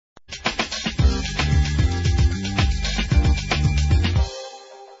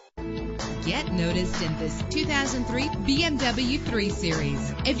noticed in this 2003 BMW 3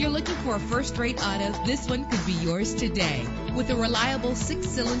 Series. If you're looking for a first-rate auto, this one could be yours today. With a reliable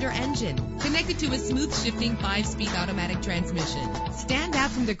 6-cylinder engine connected to a smooth shifting 5-speed automatic transmission. Stand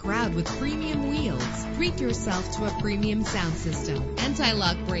out from the crowd with premium wheels. Treat yourself to a premium sound system.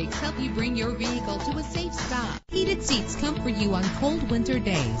 Anti-lock brakes help you bring your vehicle to a safe stop. Heated seats comfort you on cold winter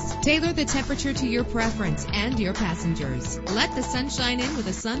days. Tailor the temperature to your preference and your passengers. Let the sunshine in with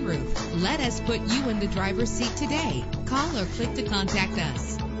a sunroof. Let us put you in the driver's seat today. Call or click to contact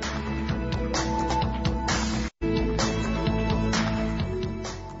us.